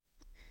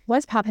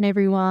What's poppin',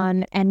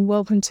 everyone, and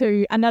welcome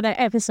to another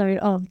episode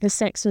of The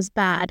Sex Was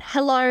Bad.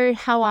 Hello,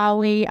 how are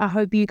we? I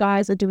hope you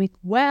guys are doing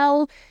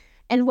well,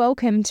 and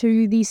welcome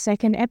to the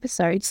second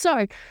episode.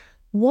 So,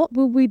 what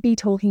will we be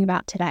talking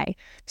about today?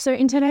 So,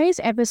 in today's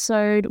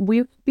episode,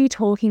 we'll be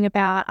talking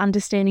about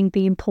understanding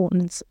the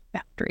importance of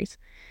boundaries.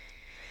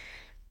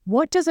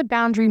 What does a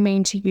boundary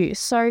mean to you?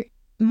 So,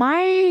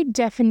 my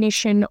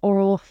definition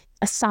or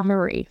a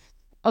summary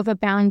of a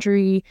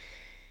boundary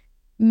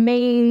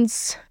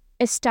means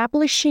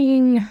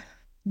establishing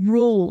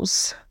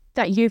rules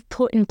that you've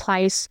put in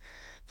place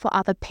for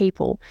other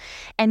people.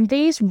 And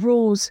these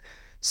rules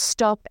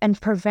stop and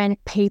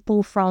prevent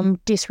people from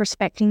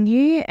disrespecting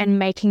you and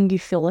making you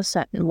feel a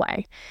certain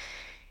way.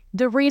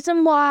 The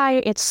reason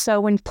why it's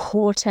so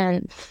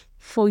important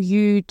for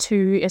you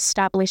to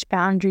establish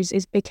boundaries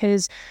is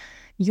because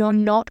you're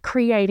not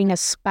creating a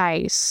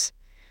space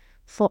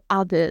for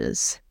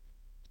others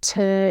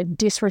to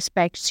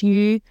disrespect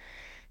you,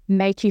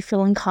 make you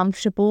feel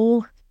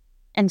uncomfortable,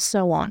 and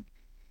so on.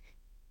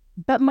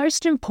 But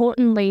most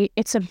importantly,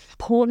 it's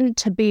important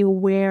to be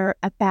aware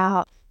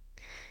about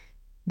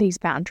these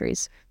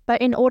boundaries.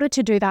 But in order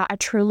to do that, I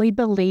truly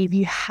believe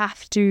you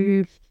have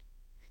to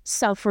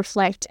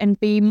self-reflect and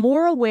be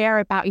more aware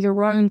about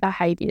your own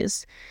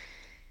behaviors.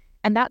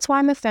 And that's why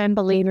I'm a firm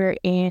believer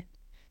in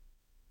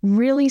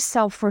really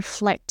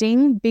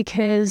self-reflecting,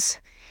 because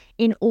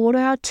in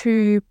order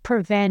to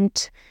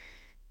prevent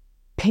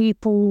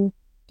people,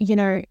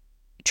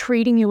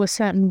 treating you a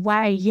certain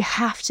way, you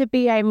have to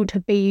be able to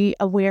be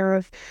aware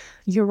of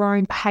your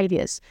own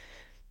behaviors.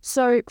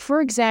 So,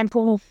 for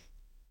example,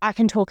 I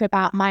can talk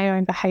about my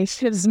own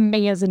behaviors,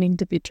 me as an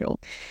individual.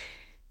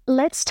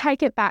 Let's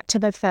take it back to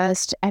the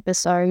first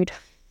episode,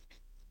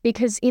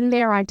 because in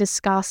there I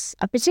discuss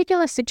a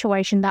particular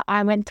situation that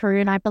I went through,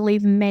 and I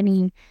believe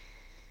many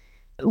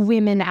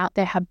women out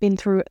there have been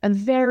through a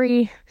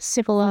very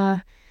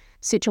similar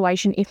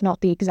situation, if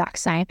not the exact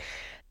same.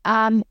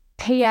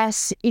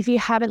 P.S. If you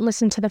haven't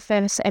listened to the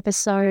first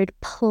episode,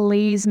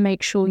 please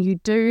make sure you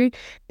do,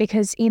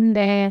 because in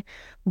there,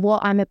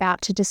 what I'm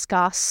about to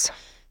discuss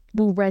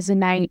will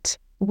resonate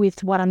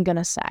with what I'm going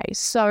to say.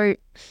 So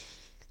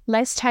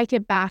let's take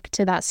it back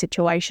to that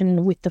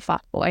situation with the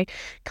fuckboy.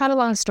 Cut a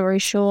long story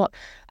short,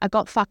 I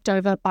got fucked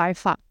over by a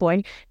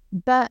fuckboy.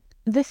 But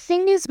the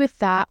thing is with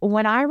that,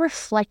 when I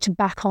reflect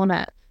back on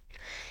it,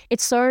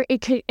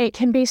 it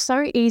can be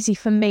so easy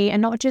for me,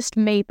 and not just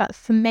me, but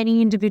for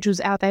many individuals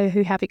out there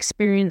who have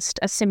experienced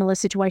a similar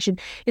situation.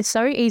 It's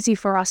so easy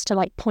for us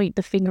to point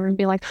the finger and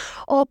be like,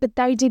 oh, but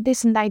they did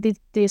this and they did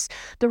this.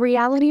 The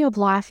reality of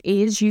life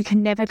is you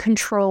can never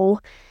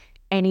control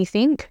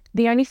anything.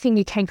 The only thing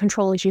you can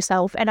control is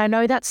yourself. And I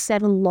know that's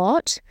said a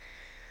lot,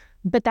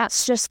 but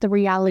that's just the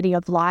reality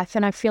of life.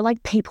 And I feel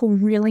like people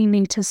really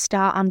need to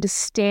start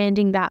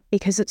understanding that,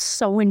 because it's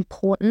so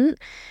important.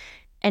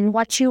 And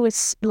what you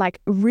is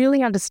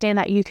really understand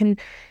that you can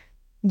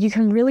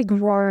really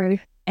grow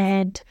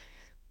and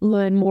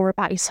learn more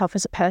about yourself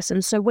as a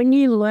person. So when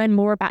you learn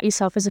more about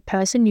yourself as a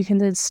person, you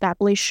can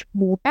establish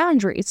more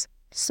boundaries.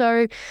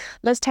 So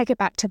let's take it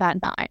back to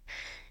that night.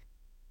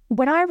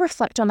 When I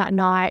reflect on that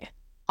night,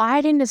 I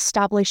didn't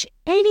establish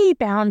any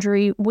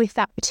boundary with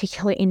that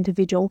particular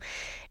individual.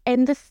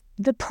 And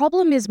the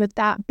problem is with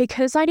that,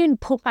 because I didn't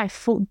put my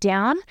foot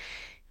down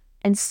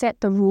and set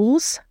the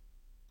rules,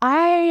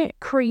 I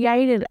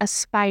created a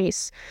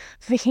space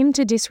for him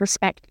to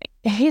disrespect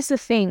me. Here's the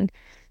thing.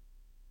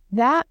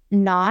 That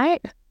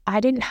night, I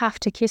didn't have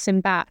to kiss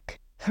him back.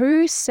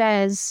 Who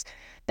says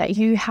that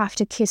you have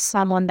to kiss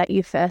someone that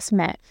you first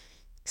met?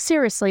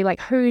 Seriously,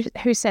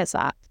 who says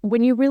that?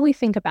 When you really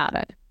think about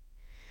it,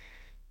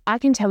 I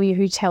can tell you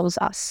who tells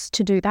us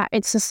to do that.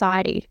 It's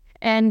society.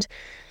 And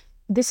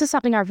this is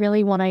something I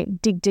really want to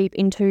dig deep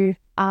into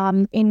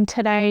in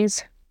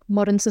today's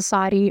modern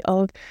society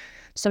of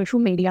social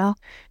media.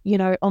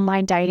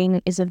 Online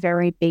dating is a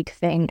very big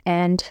thing,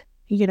 and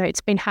it's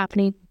been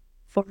happening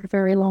for a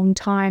very long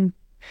time.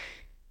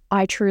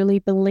 I truly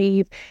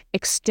believe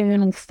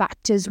external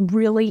factors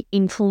really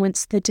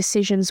influence the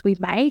decisions we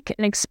make,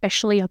 and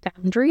especially our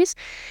boundaries,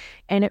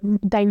 and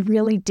they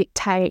really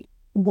dictate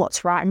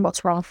what's right and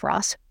what's wrong for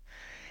us.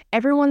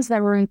 Everyone's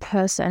their own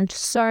person,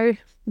 so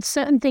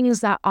certain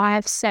things that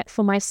I've set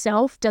for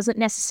myself doesn't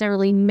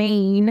necessarily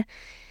mean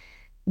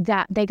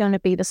that they're going to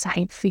be the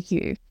same for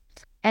you.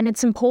 And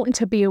it's important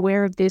to be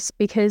aware of this,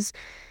 because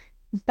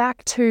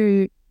back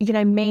to,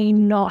 me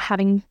not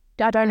having,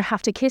 I don't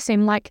have to kiss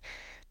him.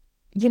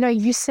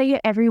 You see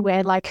it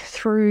everywhere,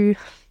 through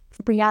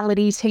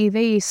reality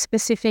TV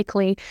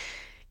specifically.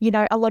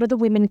 A lot of the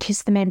women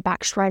kiss the men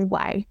back straight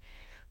away.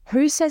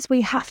 Who says we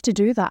have to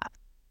do that?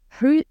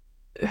 Who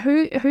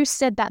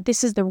said that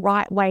this is the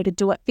right way to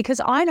do it?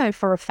 Because I know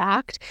for a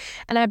fact,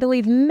 and I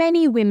believe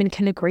many women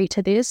can agree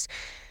to this,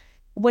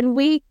 when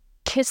we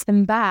kiss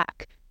them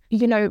back,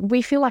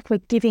 we feel like we're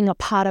giving a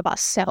part of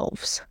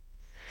ourselves.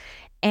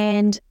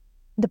 And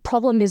the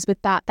problem is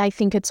with that, they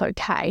think it's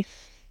okay.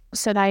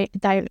 So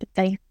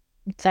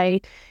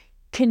they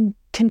can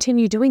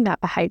continue doing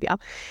that behavior.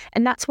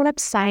 And that's what I'm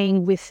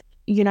saying with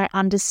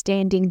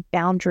understanding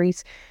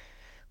boundaries.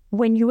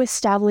 When you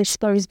establish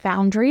those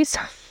boundaries,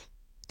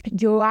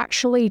 you're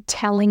actually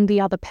telling the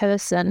other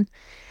person,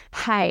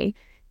 hey,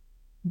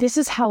 this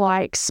is how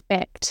I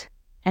expect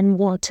and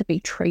want to be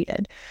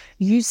treated.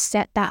 You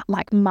set that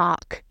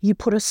mark. You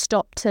put a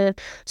stop to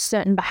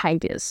certain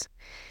behaviors.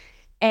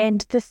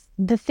 And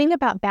the thing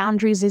about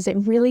boundaries is it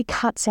really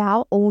cuts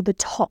out all the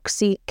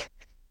toxic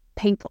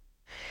people.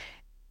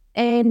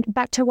 And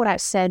back to what I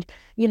said,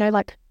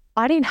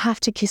 I didn't have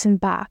to kiss him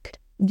back.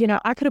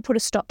 I could have put a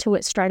stop to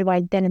it straight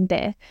away then and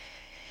there.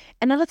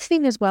 Another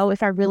thing as well,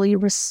 if I really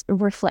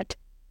reflect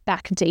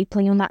back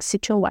deeply on that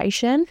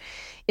situation,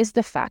 is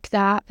the fact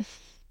that,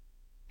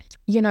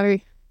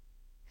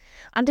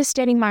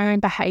 understanding my own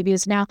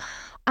behaviors. Now,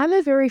 I'm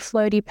a very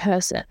flirty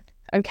person,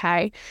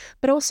 okay?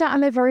 But also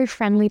I'm a very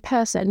friendly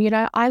person.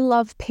 I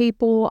love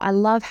people. I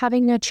love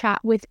having a chat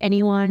with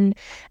anyone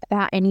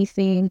about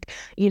anything,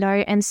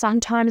 and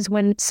sometimes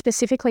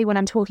specifically when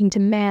I'm talking to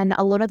men,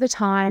 a lot of the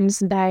times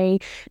they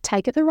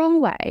take it the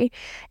wrong way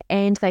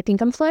and they think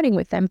I'm flirting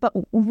with them. But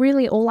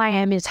really all I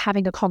am is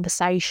having a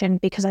conversation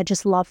because I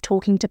just love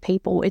talking to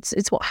people.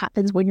 It's what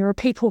happens when you're a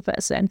people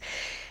person.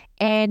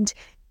 And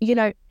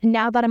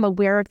now that I'm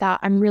aware of that,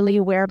 I'm really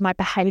aware of my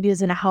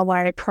behaviors and how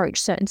I approach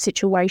certain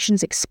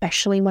situations,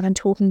 especially when I'm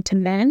talking to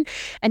men.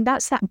 And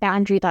that's that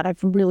boundary that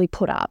I've really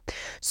put up.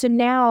 So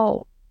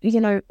now,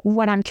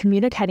 when I'm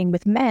communicating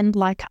with men,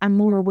 I'm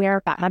more aware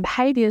about my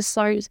behaviors.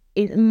 So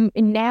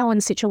now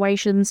in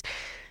situations,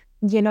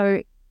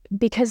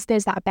 because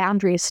there's that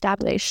boundary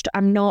established,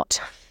 I'm not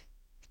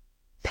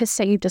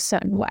perceived a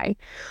certain way.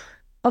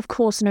 Of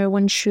course, no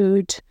one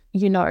should,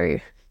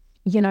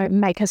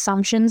 make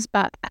assumptions,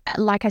 but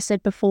like I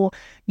said before,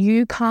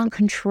 you can't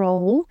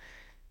control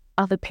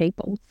other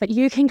people, but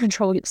you can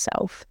control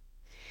yourself.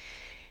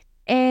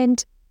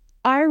 And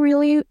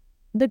the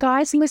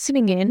guys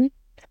listening in,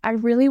 I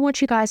really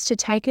want you guys to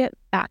take it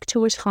back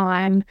to a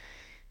time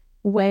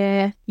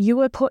where you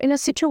were put in a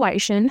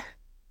situation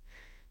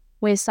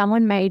where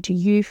someone made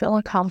you feel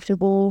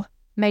uncomfortable,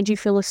 made you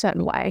feel a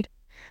certain way,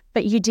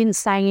 but you didn't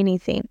say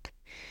anything.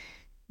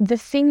 The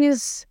thing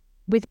is,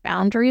 with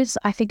boundaries,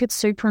 I think it's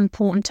super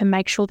important to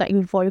make sure that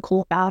you're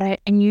vocal about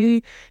it and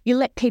you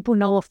let people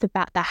know off the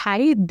bat that,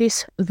 hey,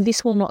 this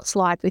will not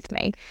slide with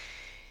me.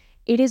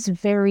 It is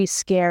very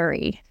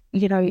scary,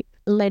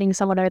 letting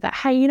someone know that,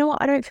 hey, you know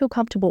what, I don't feel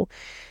comfortable.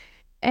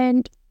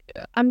 And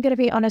I'm going to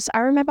be honest, I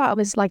remember I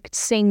was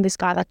seeing this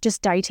guy,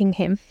 just dating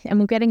him, and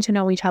we're getting to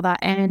know each other.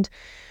 And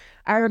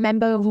I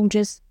remember we were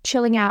just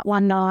chilling out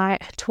one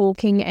night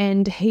talking,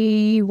 and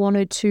he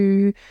wanted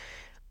to,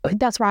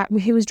 that's right,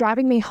 he was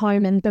driving me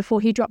home, and before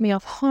he dropped me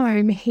off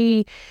home,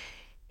 he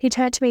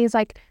turned to me, he's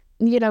like,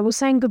 we're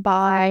saying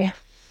goodbye.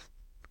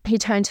 He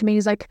turned to me,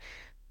 he's like,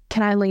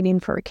 can I lean in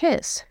for a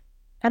kiss?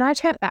 And I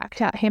turned back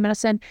at him and I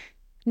said,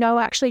 no,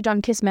 I actually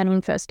don't kiss men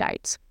on first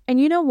dates. And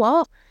you know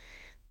what?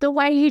 The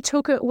way he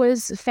took it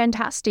was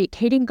fantastic.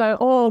 He didn't go,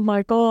 oh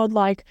my God,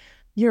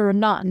 you're a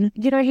nun.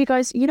 He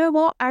goes, you know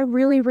what? I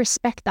really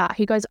respect that.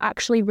 He goes, I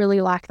actually really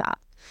like that.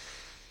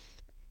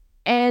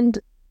 And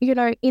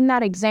in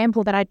that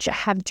example that I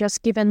have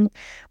just given,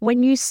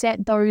 when you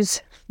set those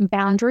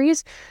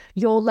boundaries,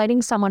 you're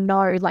letting someone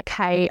know,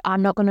 hey,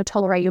 I'm not going to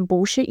tolerate your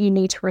bullshit. You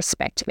need to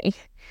respect me.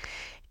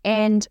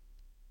 And,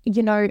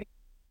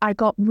 I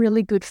got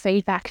really good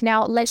feedback.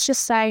 Now, let's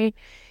just say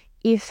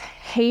if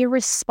he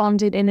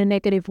responded in a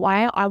negative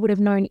way, I would have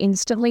known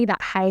instantly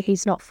that, hey,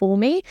 he's not for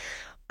me.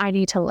 I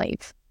need to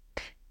leave.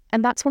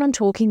 And that's what I'm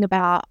talking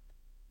about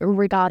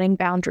regarding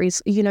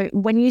boundaries.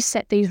 When you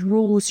set these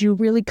rules, you're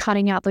really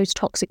cutting out those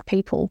toxic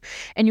people,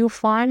 and you'll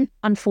find,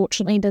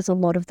 unfortunately, there's a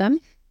lot of them,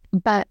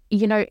 but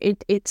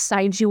it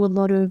saves you a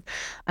lot of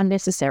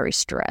unnecessary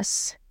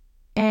stress.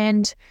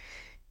 And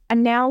I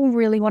now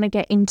really want to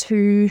get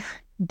into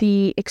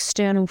the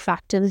external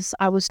factors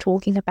I was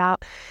talking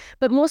about,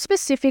 but more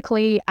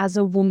specifically as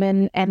a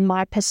woman and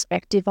my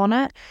perspective on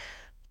it.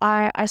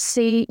 I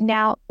see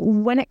now,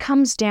 when it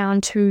comes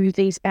down to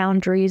these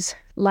boundaries,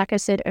 like I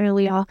said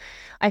earlier,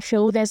 I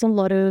feel there's a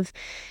lot of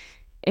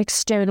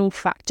external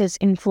factors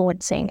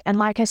influencing. And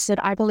like I said,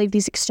 I believe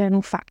these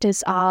external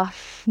factors are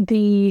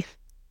the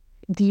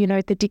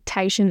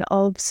dictation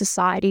of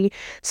society,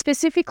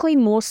 specifically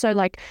more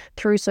so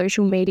through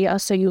social media.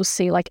 So you'll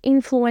see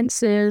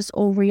influencers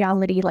or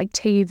reality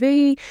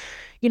TV,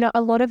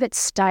 a lot of it's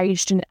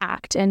staged and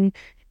act. And,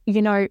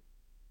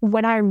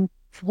 when I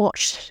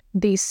watched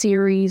these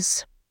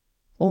series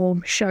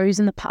or shows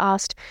in the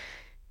past,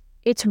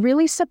 it's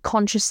really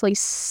subconsciously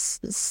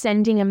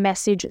sending a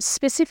message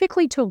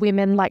specifically to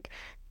women. Like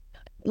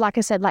I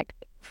said,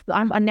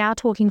 I'm now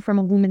talking from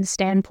a woman's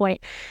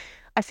standpoint.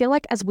 I feel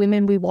like as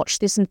women, we watch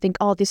this and think,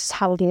 oh, this is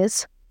how it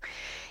is.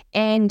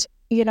 And,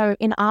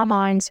 in our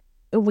minds,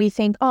 we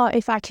think, oh,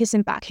 if I kiss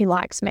him back, he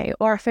likes me.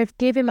 Or if I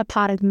give him a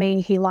part of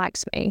me, he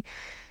likes me.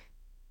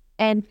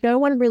 And no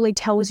one really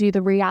tells you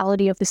the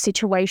reality of the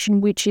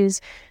situation, which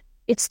is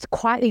it's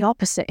quite the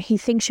opposite. He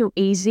thinks you're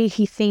easy.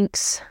 He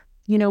thinks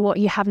you know what,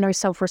 you have no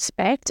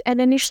self-respect.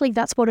 And initially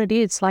that's what it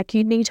is. Like,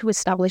 you need to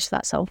establish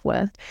that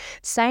self-worth.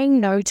 Saying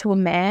no to a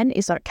man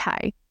is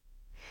okay.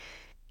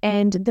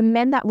 And the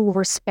men that will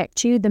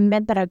respect you, the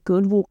men that are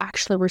good, will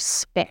actually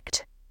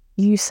respect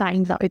you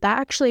saying no. They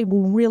actually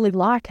will really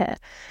like it.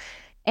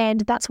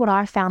 And that's what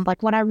I found.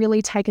 Like, when I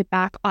really take it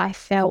back, I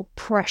felt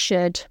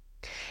pressured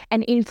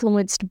and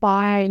influenced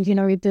by, you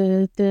know,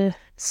 the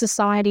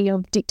society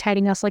of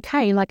dictating us, like,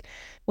 hey, like,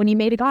 when you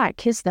meet a guy,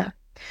 kiss them.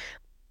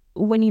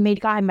 When you meet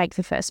a guy, make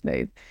the first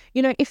move.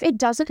 You know, if it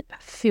doesn't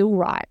feel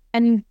right.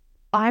 And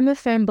I'm a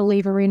firm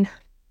believer in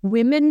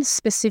women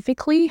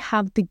specifically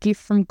have the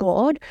gift from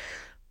God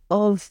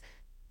of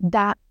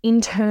that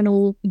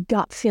internal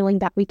gut feeling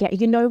that we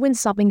get. You know, when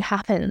something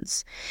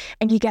happens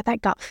and you get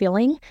that gut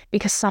feeling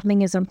because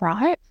something isn't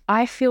right,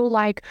 I feel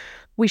like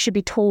we should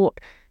be taught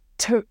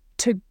to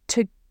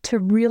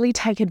really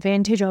take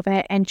advantage of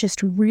it and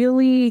just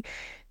really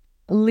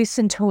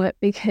listen to it,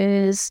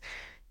 because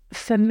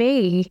for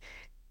me,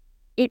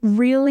 it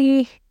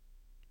really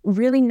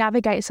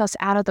navigates us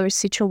out of those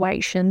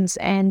situations.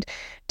 And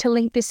to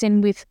link this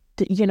in with,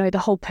 you know, the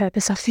whole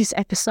purpose of this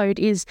episode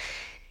is,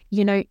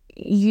 you know,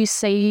 you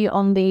see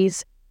on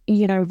these,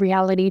 you know,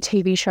 reality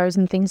TV shows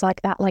and things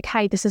like that, like,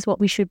 hey, this is what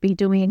we should be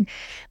doing,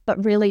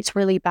 but really it's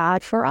really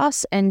bad for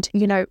us. And,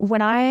 you know,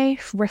 when I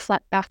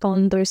reflect back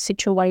on those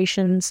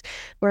situations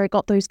where I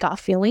got those gut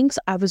feelings,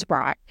 I was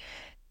right.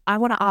 I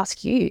want to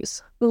ask you,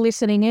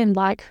 listening in,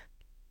 like,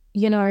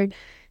 you know,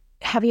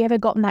 have you ever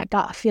gotten that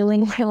gut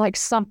feeling where like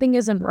something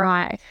isn't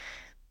right?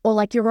 Or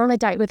like you're on a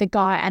date with a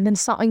guy and then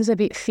something's a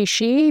bit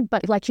fishy,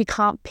 but like you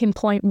can't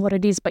pinpoint what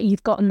it is, but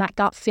you've gotten that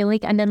gut feeling.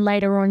 And then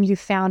later on you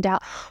found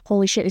out,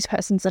 holy shit, this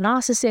person's a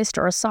narcissist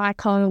or a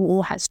psycho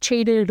or has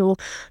cheated or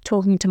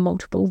talking to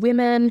multiple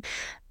women.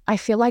 I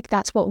feel like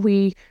that's what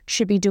we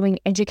should be doing,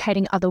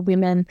 educating other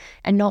women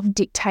and not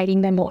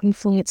dictating them or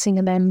influencing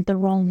them the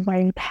wrong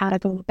way of how to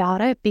go about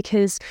it.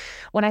 Because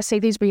when I see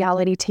these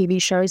reality TV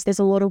shows, there's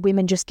a lot of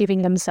women just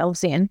giving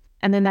themselves in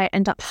and then they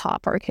end up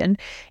heartbroken.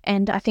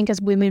 And I think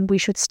as women, we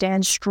should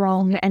stand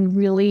strong and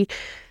really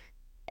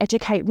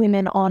educate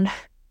women on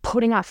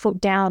putting our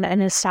foot down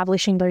and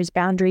establishing those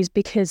boundaries,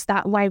 because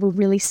that way we're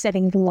really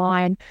setting the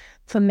line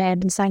for men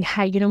and saying,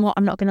 hey, you know what,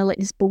 I'm not going to let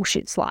this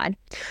bullshit slide.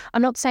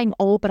 I'm not saying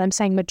all, but I'm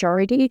saying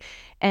majority.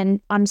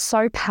 And I'm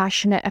so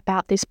passionate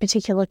about this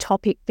particular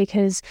topic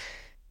because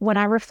when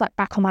I reflect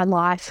back on my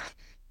life,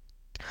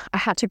 I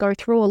had to go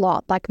through a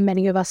lot, like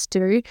many of us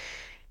do,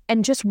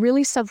 and just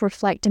really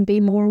self-reflect and be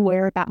more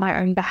aware about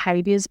my own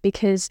behaviors,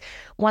 because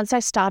once I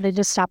started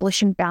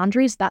establishing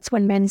boundaries, that's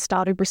when men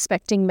started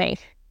respecting me.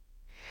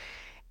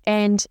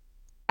 And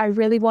I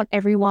really want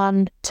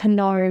everyone to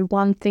know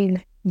one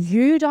thing: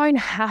 you don't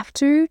have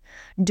to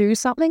do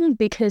something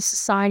because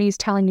society is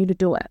telling you to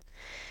do it.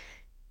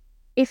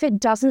 If it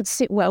doesn't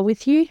sit well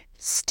with you,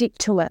 stick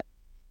to it.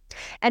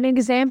 An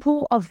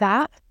example of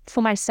that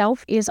for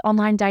myself is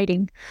online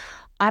dating.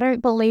 I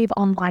don't believe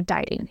online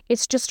dating.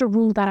 It's just a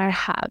rule that I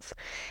have.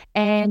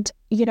 And,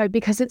 you know,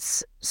 because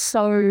it's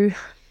so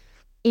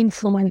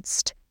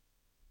influenced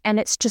and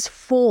it's just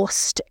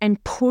forced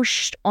and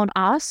pushed on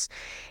us,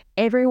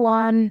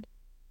 everyone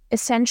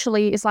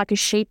essentially is like a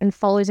sheep and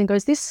follows and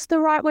goes, this is the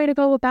right way to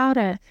go about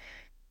it.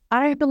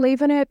 I don't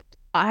believe in it.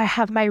 I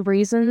have my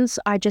reasons.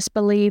 I just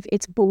believe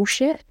it's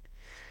bullshit.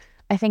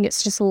 I think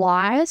it's just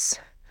lies.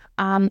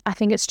 I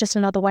think it's just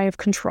another way of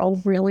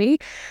control, really.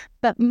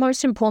 But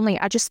most importantly,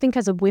 I just think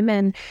as a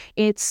woman,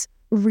 it's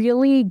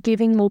really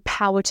giving more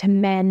power to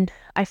men.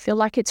 I feel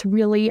like it's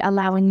really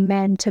allowing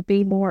men to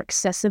be more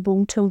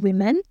accessible to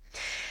women.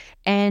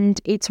 And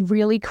it's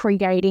really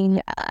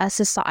creating a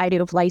society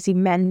of lazy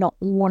men not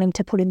wanting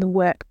to put in the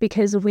work,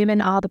 because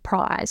women are the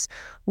prize.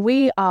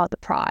 We are the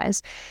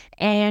prize.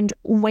 And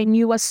when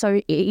you are so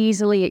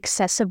easily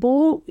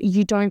accessible,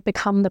 you don't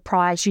become the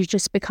prize. You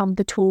just become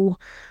the tool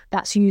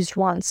that's used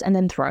once and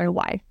then thrown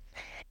away.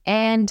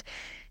 And,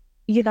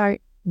 you know,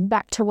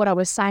 back to what I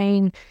was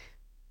saying,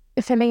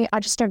 for me, I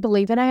just don't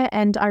believe in it.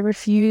 And I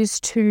refuse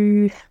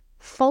to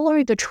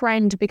follow the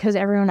trend because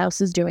everyone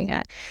else is doing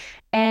it.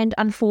 And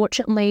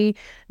unfortunately,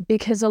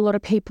 because a lot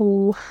of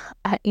people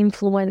are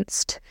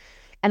influenced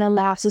and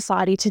allow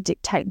society to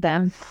dictate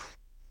them,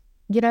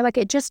 you know, like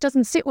it just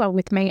doesn't sit well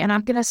with me. And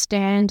I'm going to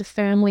stand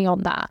firmly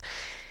on that.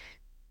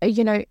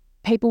 You know,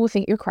 people will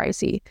think you're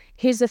crazy.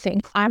 Here's the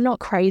thing. I'm not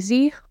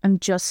crazy. I'm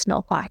just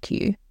not like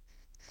you.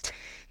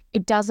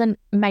 It doesn't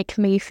make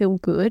me feel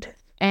good.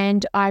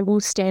 And I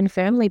will stand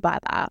firmly by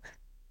that.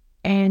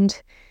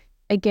 And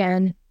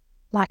again,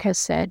 like I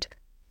said,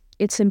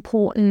 it's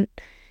important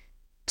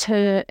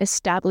to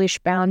establish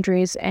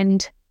boundaries.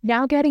 And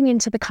now getting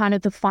into the kind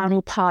of the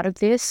final part of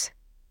this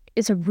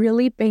is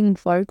really being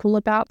vocal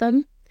about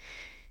them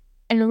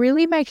and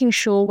really making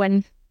sure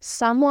when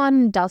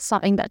someone does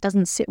something that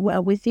doesn't sit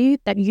well with you,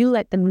 that you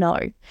let them know.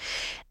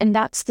 And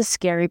that's the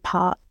scary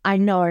part. I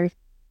know.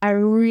 I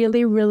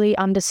really, really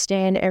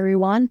understand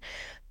everyone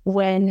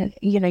when,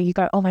 you know, you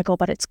go, oh my God,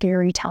 but it's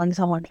scary telling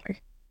someone no.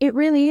 It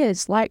really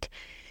is. Like,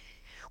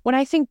 when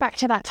I think back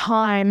to that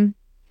time,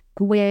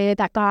 where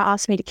that guy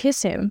asked me to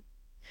kiss him.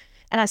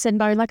 And I said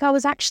no. Like, I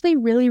was actually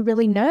really,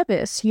 really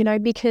nervous,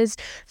 because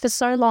for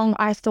so long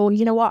I thought,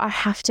 you know what, I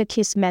have to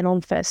kiss men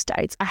on first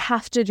dates. I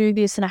have to do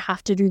this and I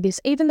have to do this.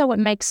 Even though it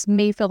makes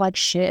me feel like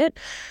shit,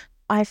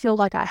 I feel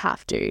like I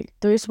have to.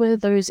 Those were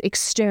those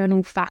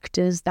external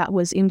factors that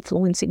was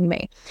influencing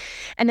me.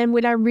 And then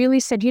when I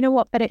really said, you know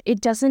what, but it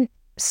doesn't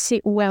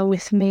sit well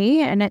with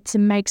me and it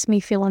makes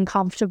me feel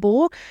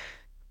uncomfortable.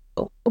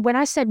 When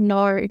I said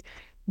no,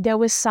 there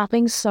was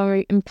something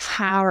so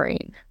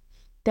empowering.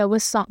 There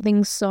was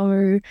something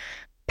so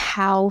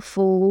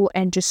powerful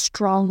and just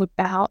strong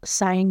about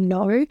saying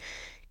no.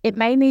 It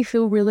made me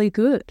feel really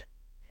good.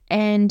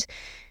 And,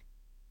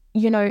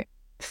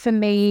 for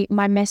me,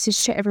 my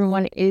message to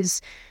everyone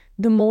is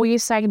the more you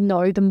say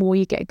no, the more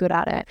you get good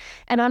at it.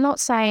 And I'm not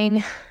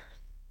saying,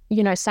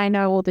 say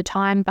no all the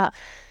time, but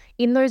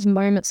in those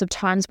moments of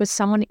times where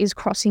someone is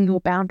crossing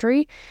your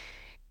boundary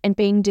and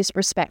being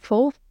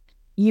disrespectful,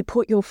 you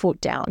put your foot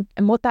down.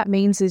 And what that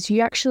means is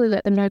you actually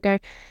let them know,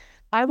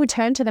 I would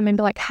turn to them and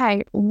be like,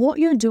 hey, what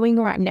you're doing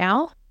right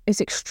now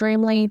is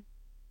extremely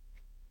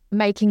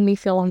making me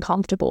feel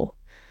uncomfortable.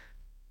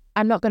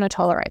 I'm not going to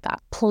tolerate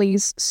that.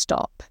 Please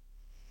stop.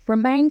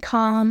 Remain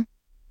calm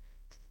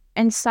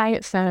and say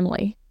it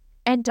firmly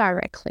and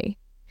directly.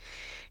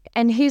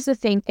 And here's the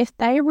thing, if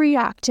they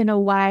react in a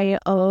way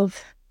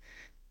of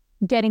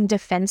getting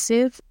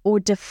defensive or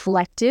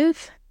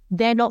deflective,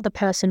 they're not the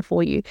person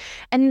for you.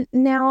 And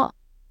now,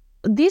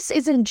 this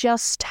isn't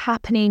just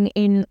happening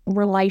in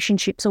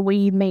relationships or where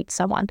you meet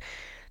someone.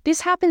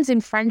 This happens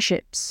in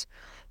friendships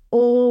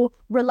or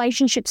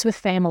relationships with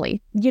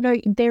family.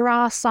 There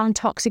are some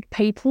toxic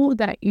people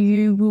that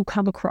you will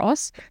come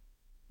across,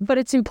 but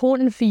it's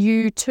important for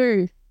you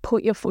to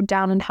put your foot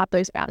down and have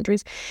those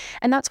boundaries.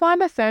 And that's why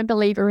I'm a firm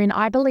believer in,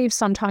 I believe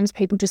sometimes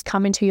people just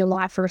come into your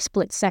life for a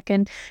split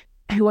second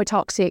who are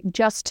toxic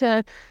just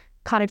to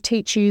kind of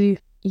teach you,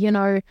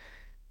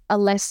 a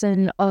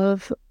lesson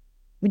of,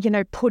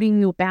 putting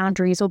your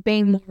boundaries or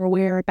being more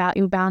aware about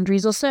your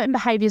boundaries or certain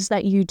behaviors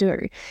that you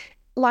do.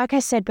 Like I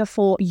said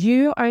before,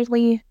 you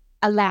only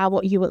allow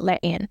what you would let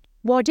in.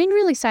 Well, I didn't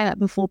really say that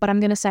before, but I'm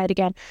going to say it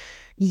again.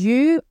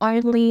 You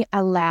only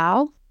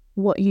allow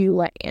what you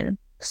let in.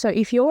 So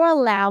if you're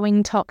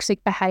allowing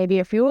toxic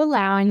behavior, if you're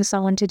allowing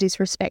someone to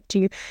disrespect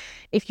you,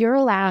 if you're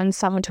allowing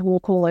someone to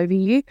walk all over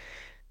you,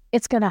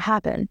 it's going to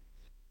happen.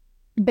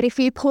 But if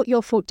you put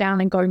your foot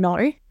down and go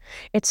no,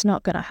 it's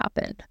not going to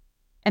happen.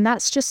 And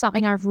that's just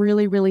something I've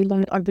really, really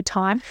learned over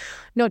time,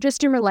 not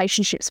just in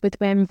relationships with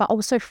women, but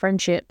also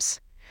friendships.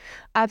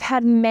 I've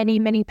had many,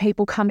 many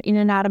people come in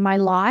and out of my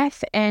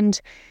life. And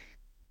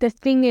the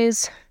thing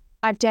is,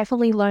 I've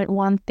definitely learned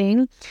one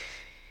thing.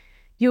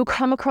 You'll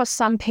come across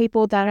some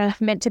people that are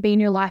meant to be in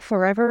your life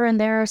forever, and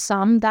there are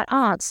some that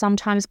aren't.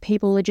 Sometimes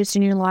people are just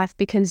in your life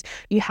because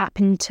you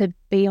happen to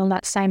be on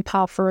that same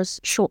path for a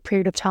short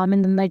period of time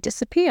and then they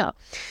disappear.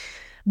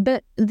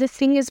 But the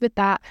thing is with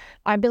that,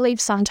 I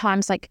believe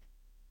sometimes,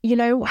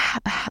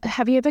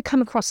 have you ever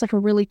come across a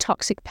really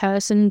toxic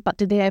person, but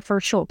they're there for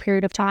a short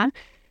period of time?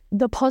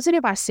 The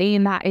positive I see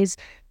in that is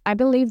I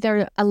believe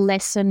they're a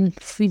lesson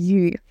for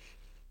you.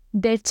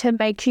 They're to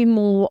make you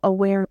more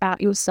aware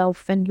about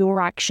yourself and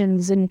your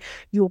actions and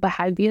your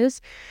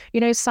behaviors.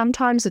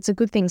 Sometimes it's a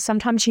good thing.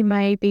 Sometimes you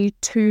may be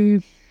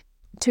too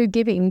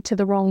giving to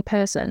the wrong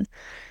person.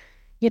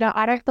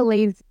 I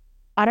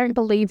don't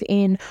believe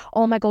in,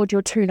 oh my God,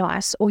 you're too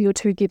nice or you're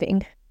too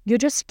giving. You're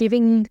just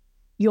giving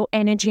your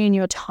energy and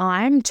your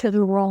time to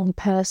the wrong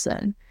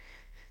person.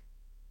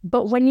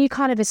 But when you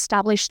kind of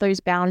establish those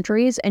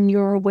boundaries and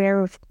you're aware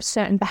of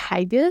certain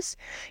behaviors,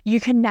 you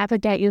can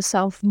navigate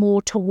yourself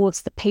more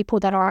towards the people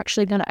that are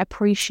actually going to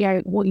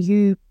appreciate what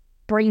you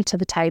bring to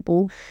the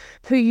table,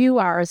 who you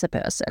are as a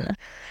person.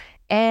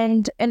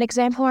 And an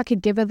example I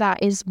could give of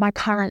that is my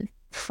current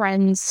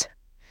friends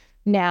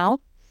now.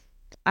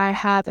 I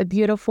have a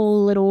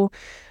beautiful little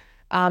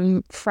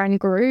friend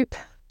group.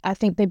 I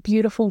think they're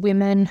beautiful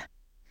women.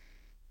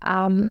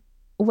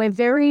 We're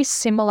very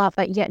similar,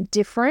 but yet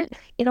different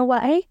in a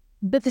way.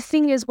 But the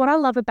thing is, what I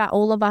love about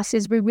all of us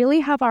is we really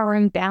have our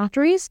own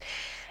boundaries.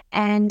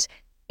 And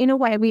in a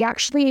way, we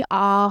actually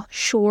are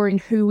sure in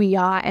who we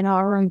are and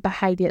our own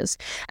behaviors.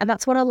 And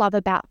that's what I love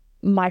about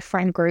my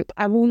friend group.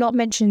 I will not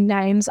mention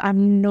names. I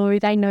know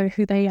they know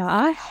who they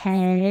are.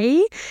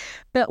 Hey.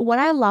 But what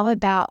I love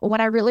about, when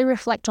I really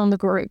reflect on the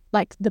group,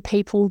 like the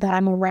people that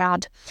I'm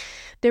around,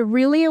 they're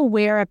really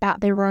aware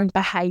about their own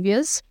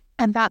behaviors.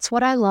 And that's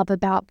what I love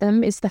about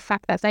them, is the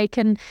fact that they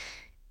can,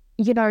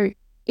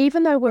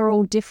 even though we're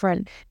all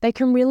different, they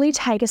can really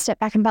take a step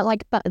back and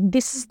but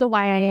this is the way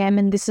I am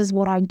and this is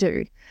what I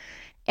do.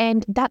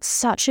 And that's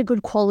such a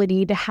good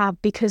quality to have,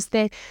 because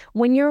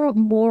when you're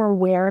more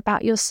aware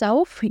about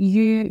yourself,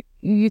 you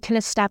can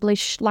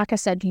establish, like I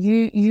said,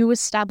 you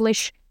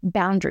establish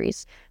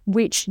boundaries,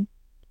 which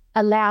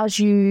allows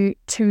you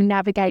to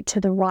navigate to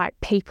the right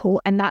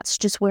people. And that's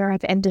just where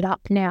I've ended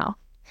up now.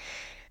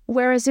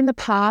 Whereas in the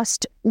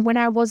past, when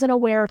I wasn't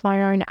aware of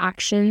my own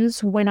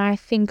actions, when I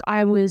think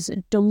I was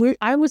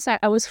I would say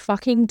I was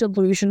fucking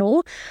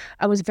delusional.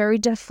 I was very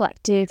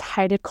deflective,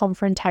 hated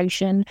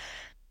confrontation.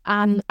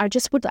 I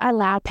just would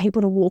allow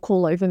people to walk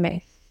all over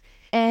me.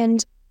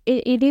 And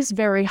it is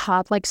very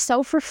hard. Like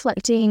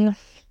self-reflecting,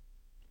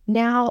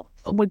 now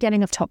we're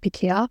getting off topic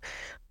here,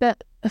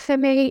 but for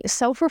me,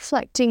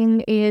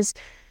 self-reflecting is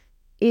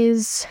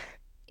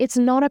it's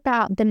not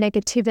about the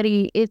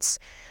negativity. It's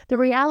the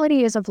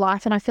reality is of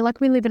life. And I feel like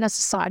we live in a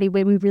society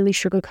where we really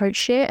sugarcoat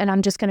shit. And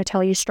I'm just going to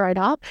tell you straight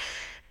up,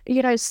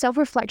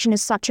 self-reflection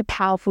is such a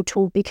powerful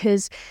tool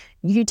because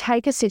you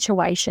take a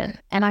situation.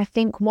 And I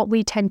think what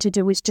we tend to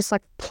do is just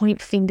like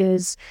point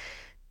fingers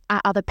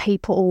at other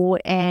people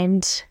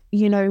and,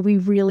 we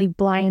really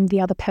blame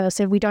the other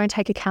person. We don't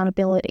take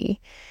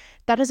accountability.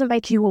 That doesn't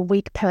make you a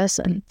weak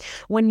person.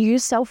 When you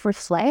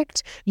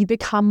self-reflect, you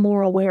become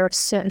more aware of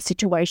certain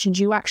situations.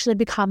 You actually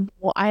become,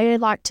 what I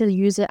like to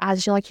use it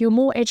as, you're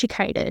more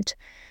educated.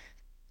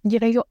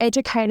 You're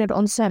educated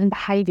on certain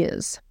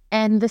behaviors.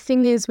 And the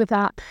thing is with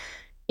that,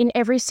 in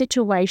every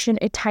situation,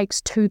 it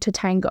takes two to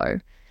tango.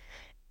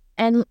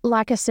 And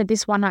like I said,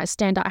 this one night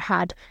stand I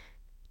had,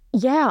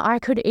 I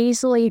could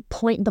easily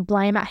point the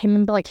blame at him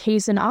and be like,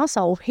 he's an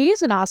asshole. He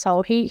is an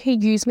asshole. He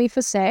used me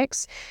for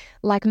sex,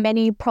 like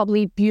many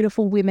probably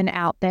beautiful women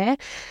out there.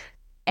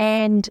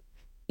 And,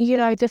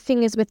 the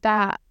thing is with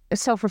that,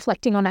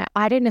 self-reflecting on it,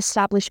 I didn't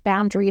establish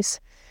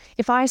boundaries.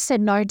 If I said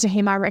no to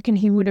him, I reckon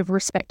he would have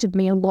respected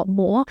me a lot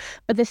more.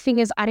 But the thing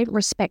is, I didn't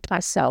respect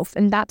myself.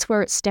 And that's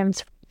where it stems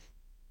from.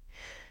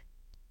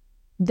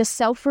 The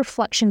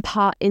self-reflection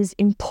part is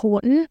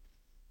important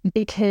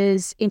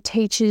because it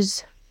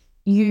teaches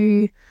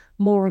you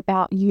more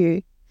about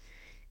you.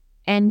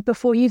 And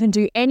before you even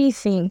do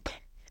anything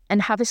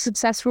and have a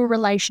successful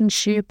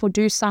relationship or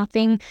do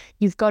something,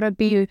 you've got to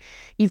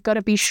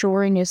be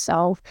sure in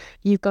yourself.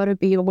 You've got to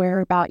be aware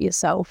about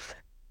yourself.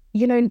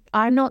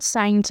 I'm not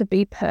saying to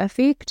be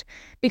perfect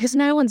because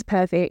no one's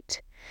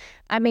perfect.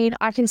 I mean,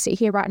 I can sit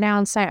here right now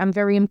and say I'm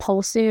very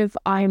impulsive.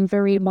 I'm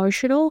very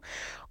emotional.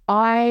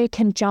 I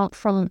can jump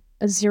from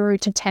 0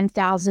 to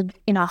 10,000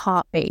 in a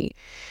heartbeat.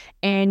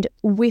 And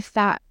with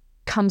that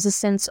comes a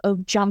sense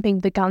of jumping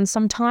the gun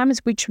sometimes,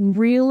 which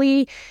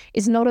really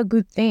is not a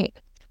good thing.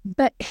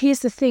 But here's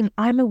the thing,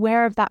 I'm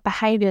aware of that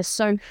behavior.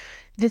 So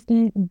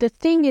the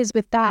thing is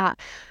with that,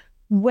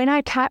 when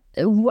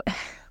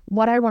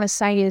what I want to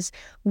say is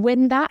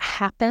when that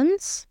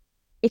happens,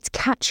 it's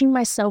catching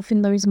myself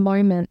in those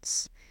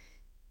moments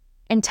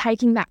and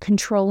taking that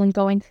control and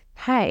going,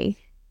 hey,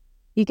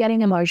 you're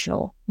getting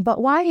emotional.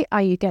 But why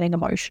are you getting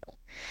emotional?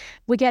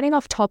 We're getting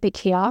off topic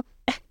here,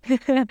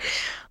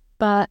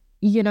 but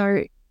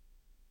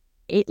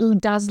it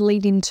does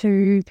lead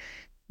into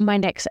my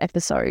next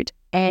episode.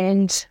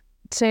 And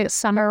to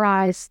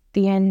summarize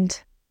the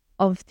end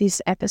of this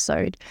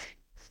episode,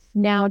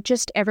 now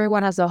just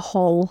everyone as a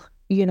whole,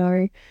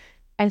 I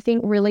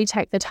think really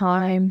take the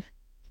time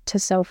to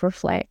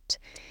self-reflect.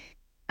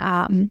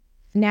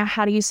 Now,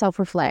 how do you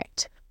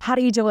self-reflect? How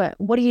do you do it?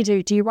 What do you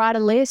do? Do you write a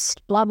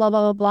list? Blah, blah,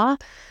 blah, blah, blah.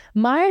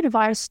 My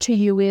advice to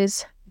you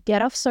is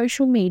get off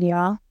social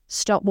media,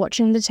 stop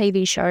watching the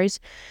TV shows,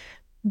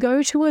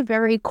 go to a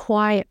very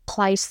quiet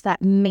place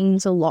that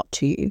means a lot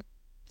to you.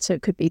 So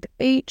it could be the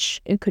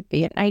beach, it could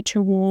be a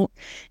nature walk,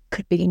 it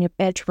could be in your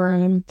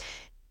bedroom,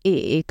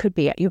 it could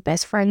be at your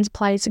best friend's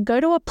place. Go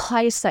to a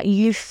place that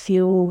you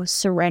feel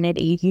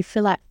serenity, you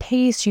feel at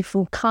peace, you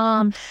feel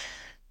calm.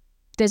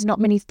 There's not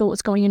many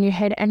thoughts going in your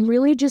head, and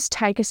really just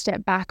take a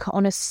step back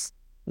and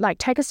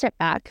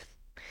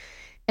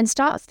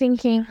start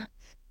thinking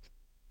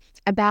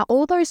about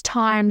all those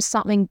times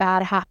something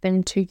bad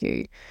happened to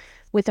you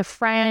with a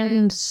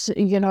friend,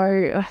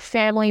 a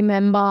family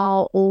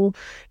member, or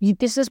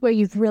this is where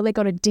you've really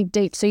got to dig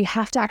deep. So you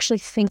have to actually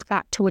think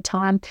back to a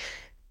time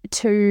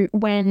to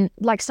when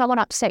like someone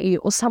upset you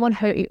or someone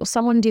hurt you or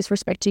someone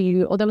disrespected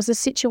you, or there was a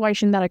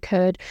situation that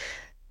occurred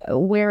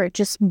where it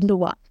just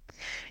blew up.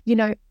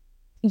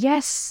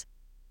 Yes,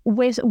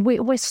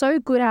 we're so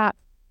good at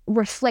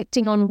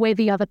reflecting on where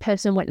the other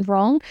person went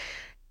wrong.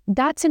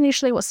 That's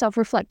initially what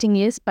self-reflecting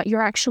is, but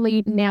you're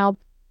actually now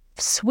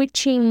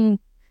switching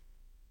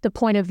the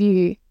point of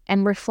view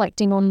and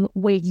reflecting on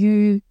where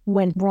you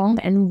went wrong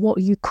and what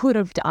you could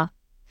have done.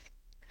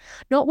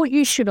 Not what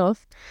you should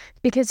have,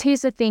 because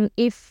here's the thing,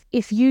 if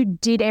you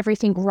did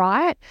everything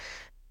right,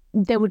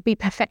 there would be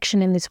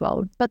perfection in this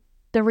world. But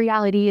the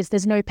reality is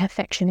there's no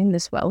perfection in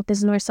this world.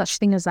 There's no such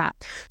thing as that.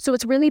 So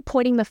it's really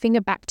pointing the finger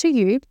back to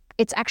you.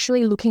 It's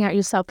actually looking at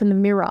yourself in the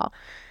mirror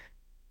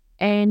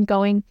and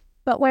going,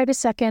 but wait a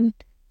second,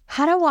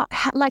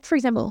 like for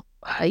example,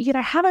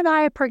 how did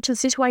I approach the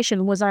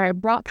situation? Was I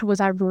abrupt?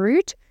 Was I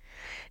rude?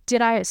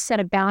 Did I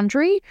set a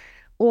boundary?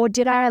 Or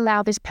did I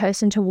allow this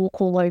person to walk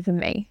all over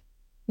me?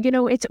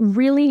 It's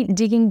really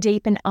digging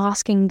deep and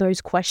asking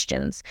those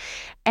questions.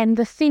 And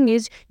the thing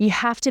is, you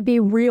have to be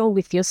real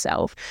with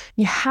yourself.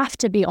 You have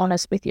to be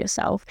honest with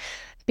yourself.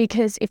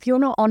 Because if you're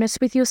not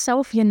honest with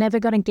yourself, you're never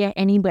going to get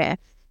anywhere.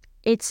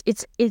 it's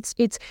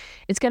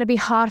going to be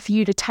hard for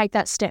you to take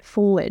that step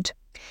forward.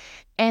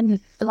 And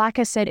like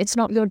I said, it's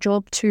not your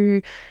job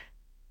to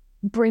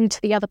bring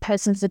to the other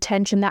person's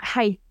attention that,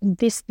 hey,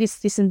 this,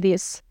 and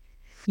this.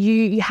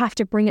 You have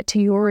to bring it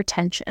to your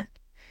attention.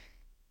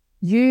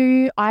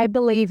 I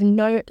believe,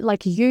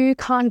 you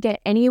can't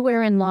get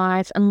anywhere in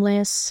life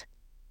unless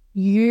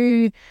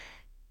you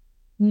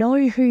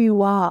know who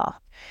you are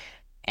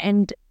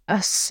and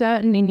are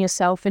certain in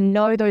yourself and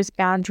know those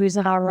boundaries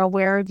and are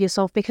aware of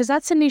yourself, because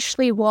that's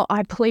initially what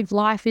I believe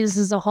life is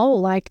as a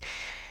whole.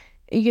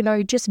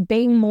 Just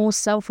being more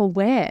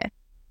self-aware,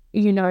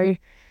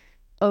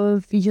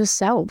 of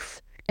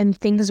yourself and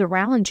things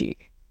around you.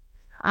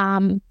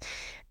 And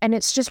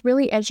it's just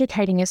really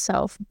educating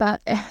yourself.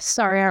 But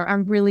sorry, I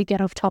really get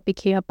off topic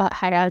here, but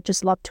hey, I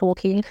just love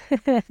talking.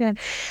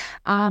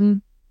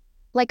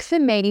 For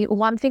me,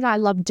 one thing I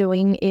love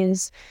doing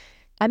is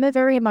I'm a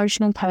very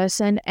emotional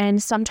person,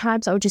 and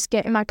sometimes I'll just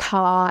get in my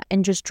car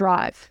and just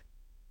drive.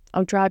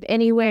 I'll drive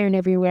anywhere and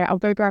everywhere. I'll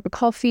go grab a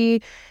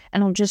coffee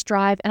and I'll just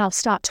drive and I'll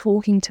start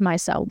talking to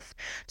myself.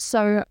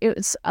 So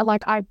it's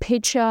like I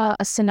picture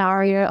a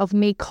scenario of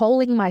me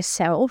calling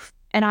myself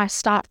and I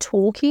start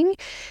talking.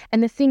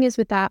 And the thing is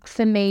with that,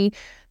 for me,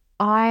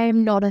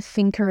 I'm not a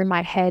thinker in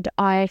my head.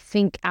 I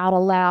think out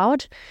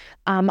aloud.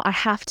 I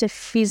have to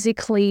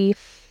physically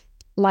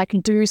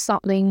do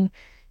something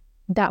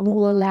that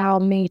will allow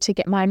me to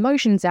get my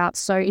emotions out.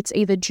 So it's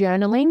either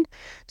journaling.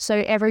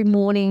 So every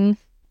morning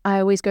I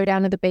always go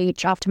down to the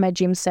beach after my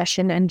gym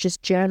session and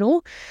just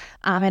journal.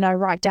 And I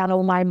write down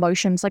all my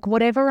emotions.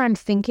 Whatever I'm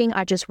thinking,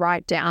 I just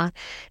write down.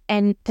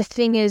 And the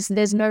thing is,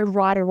 there's no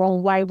right or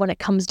wrong way when it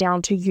comes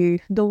down to you.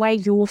 The way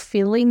you're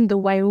feeling, the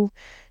way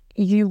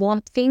you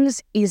want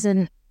things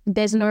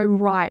there's no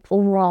right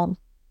or wrong.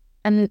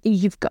 And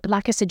you've got,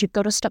 like I said, you've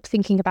got to stop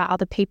thinking about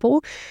other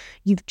people.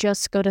 You've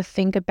just got to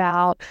think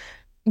about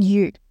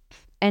you.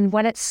 And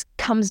when it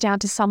comes down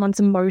to someone's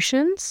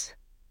emotions,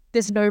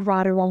 there's no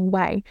right or wrong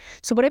way.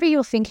 So whatever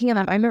you're thinking in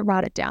that moment,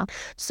 write it down.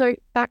 So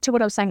back to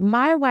what I was saying,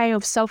 my way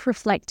of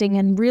self-reflecting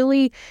and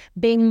really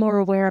being more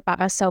aware about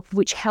myself,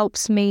 which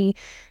helps me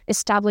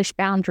establish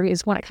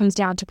boundaries when it comes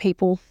down to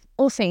people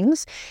or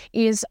things,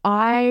 is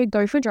I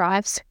go for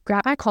drives,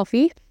 grab my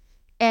coffee,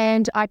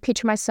 and I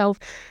picture myself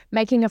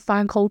making a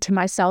phone call to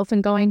myself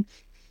and going,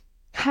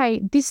 hey,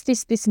 this,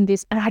 and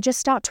this. And I just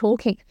start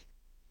talking.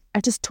 I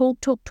just talk.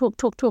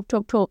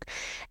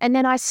 And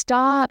then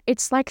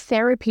it's like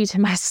therapy to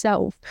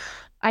myself.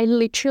 I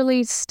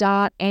literally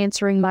start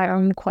answering my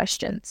own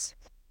questions.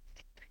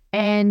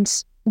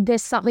 And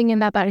there's something in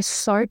that is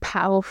so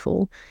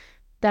powerful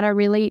that I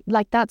really,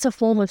 that's a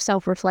form of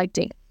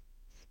self-reflecting.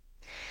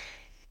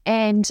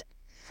 And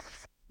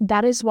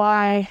that is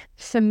why,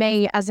 for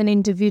me as an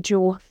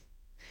individual,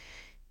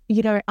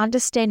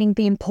 understanding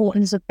the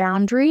importance of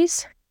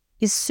boundaries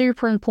is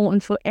super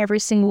important for every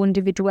single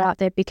individual out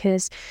there,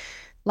 because,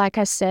 like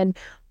I said,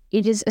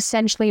 it is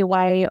essentially a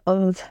way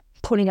of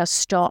putting a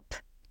stop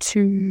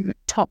to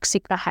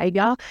toxic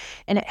behavior,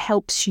 and it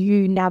helps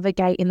you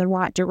navigate in the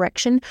right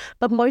direction.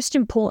 But most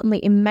importantly,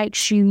 it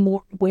makes you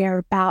more aware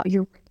about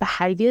your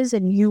behaviors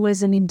and you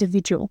as an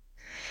individual,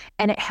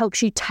 and it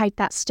helps you take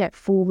that step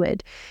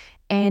forward,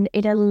 and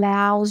it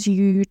allows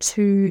you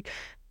to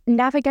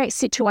navigate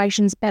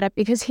situations better.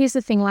 Because here's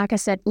the thing, like I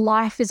said,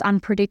 life is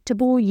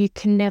unpredictable. You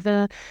can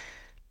never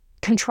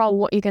control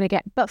what you're going to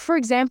get. But for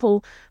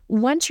example,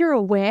 once you're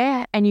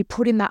aware and you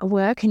put in that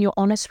work and you're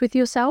honest with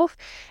yourself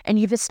and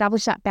you've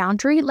established that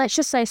boundary, let's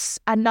just say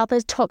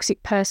another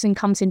toxic person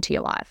comes into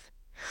your life.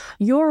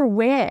 You're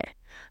aware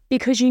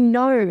because you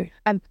know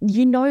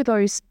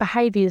those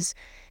behaviors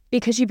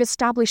because you've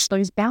established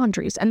those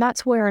boundaries. And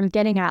that's where I'm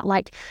getting at.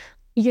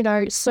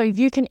 So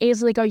you can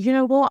easily go, you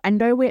know what, I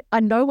know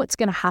what's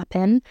going to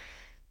happen.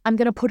 I'm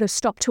going to put a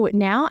stop to it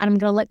now, and I'm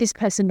going to let this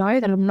person know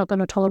that I'm not going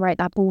to tolerate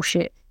that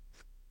bullshit.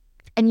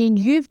 And then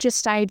you've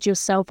just saved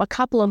yourself a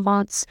couple of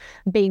months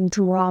being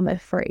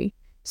drama-free.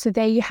 So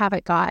there you have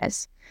it,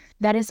 guys.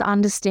 That is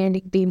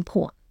understanding the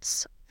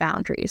importance of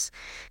boundaries.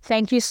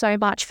 Thank you so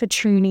much for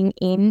tuning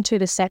in to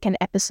the second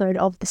episode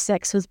of The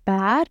Sex Was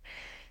Bad.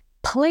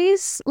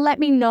 Please let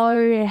me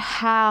know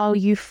how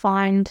you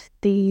find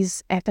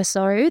these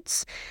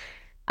episodes.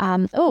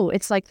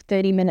 It's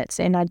 30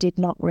 minutes in, I did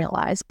not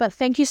realize. But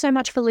thank you so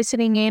much for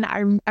listening in.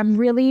 I'm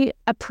really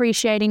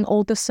appreciating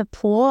all the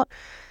support.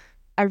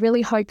 I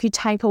really hope you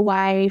take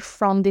away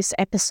from this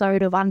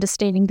episode of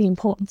understanding the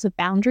importance of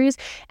boundaries.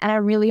 And I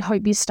really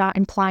hope you start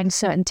applying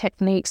certain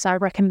techniques I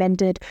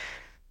recommended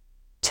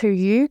to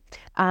you,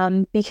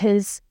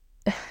 because,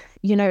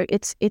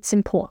 it's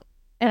important.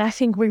 And I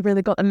think we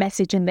really got the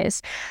message in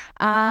this.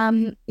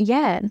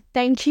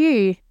 Thank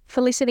you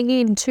for listening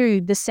in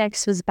to The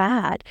Sex Was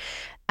Bad.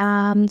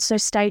 So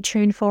stay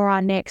tuned for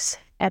our next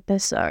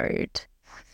episode.